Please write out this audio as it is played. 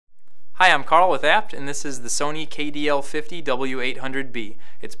Hi, I'm Carl with abt, and this is the Sony KDL50W800B.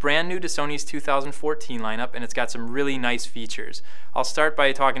 It's brand new to Sony's 2014 lineup, and it's got some really nice features. I'll start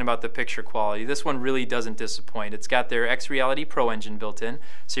by talking about the picture quality. This one really doesn't disappoint. It's got their X-Reality PRO engine built in,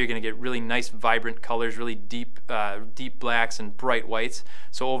 so you're going to get really nice, vibrant colors, really deep blacks and bright whites.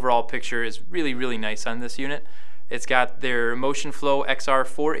 So overall picture is really nice on this unit. It's got their Motionflow XR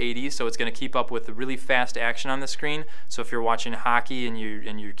 480, so it's going to keep up with the really fast action on the screen. So if you're watching hockey and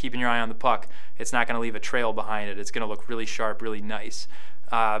you're keeping your eye on the puck, it's not going to leave a trail behind it. It's going to look really sharp, really nice.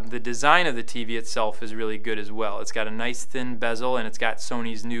 The design of the TV itself is really good as well. It's got a nice thin bezel and it's got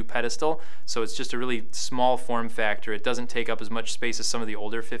Sony's new pedestal, so it's just a really small form factor. It doesn't take up as much space as some of the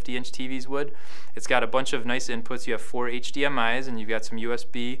older 50-inch TVs would. It's got a bunch of nice inputs. You have 4 HDMIs and you've got some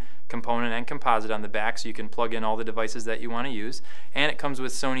USB component and composite on the back, so you can plug in all the devices that you want to use. And it comes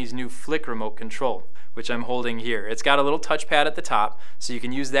with Sony's new Flick remote control, which I'm holding here. It's got a little touchpad at the top, so you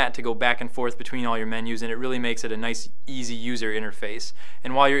can use that to go back and forth between all your menus, and it really makes it a nice, easy user interface.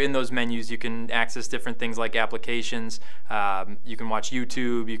 And while you're in those menus, you can access different things like applications. You can watch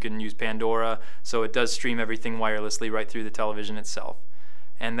YouTube, you can use Pandora, so it does stream everything wirelessly right through the television itself.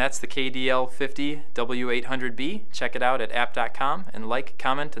 And that's the KDL50W800B. Check it out at abt.com and like,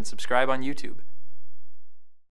 comment, and subscribe on YouTube.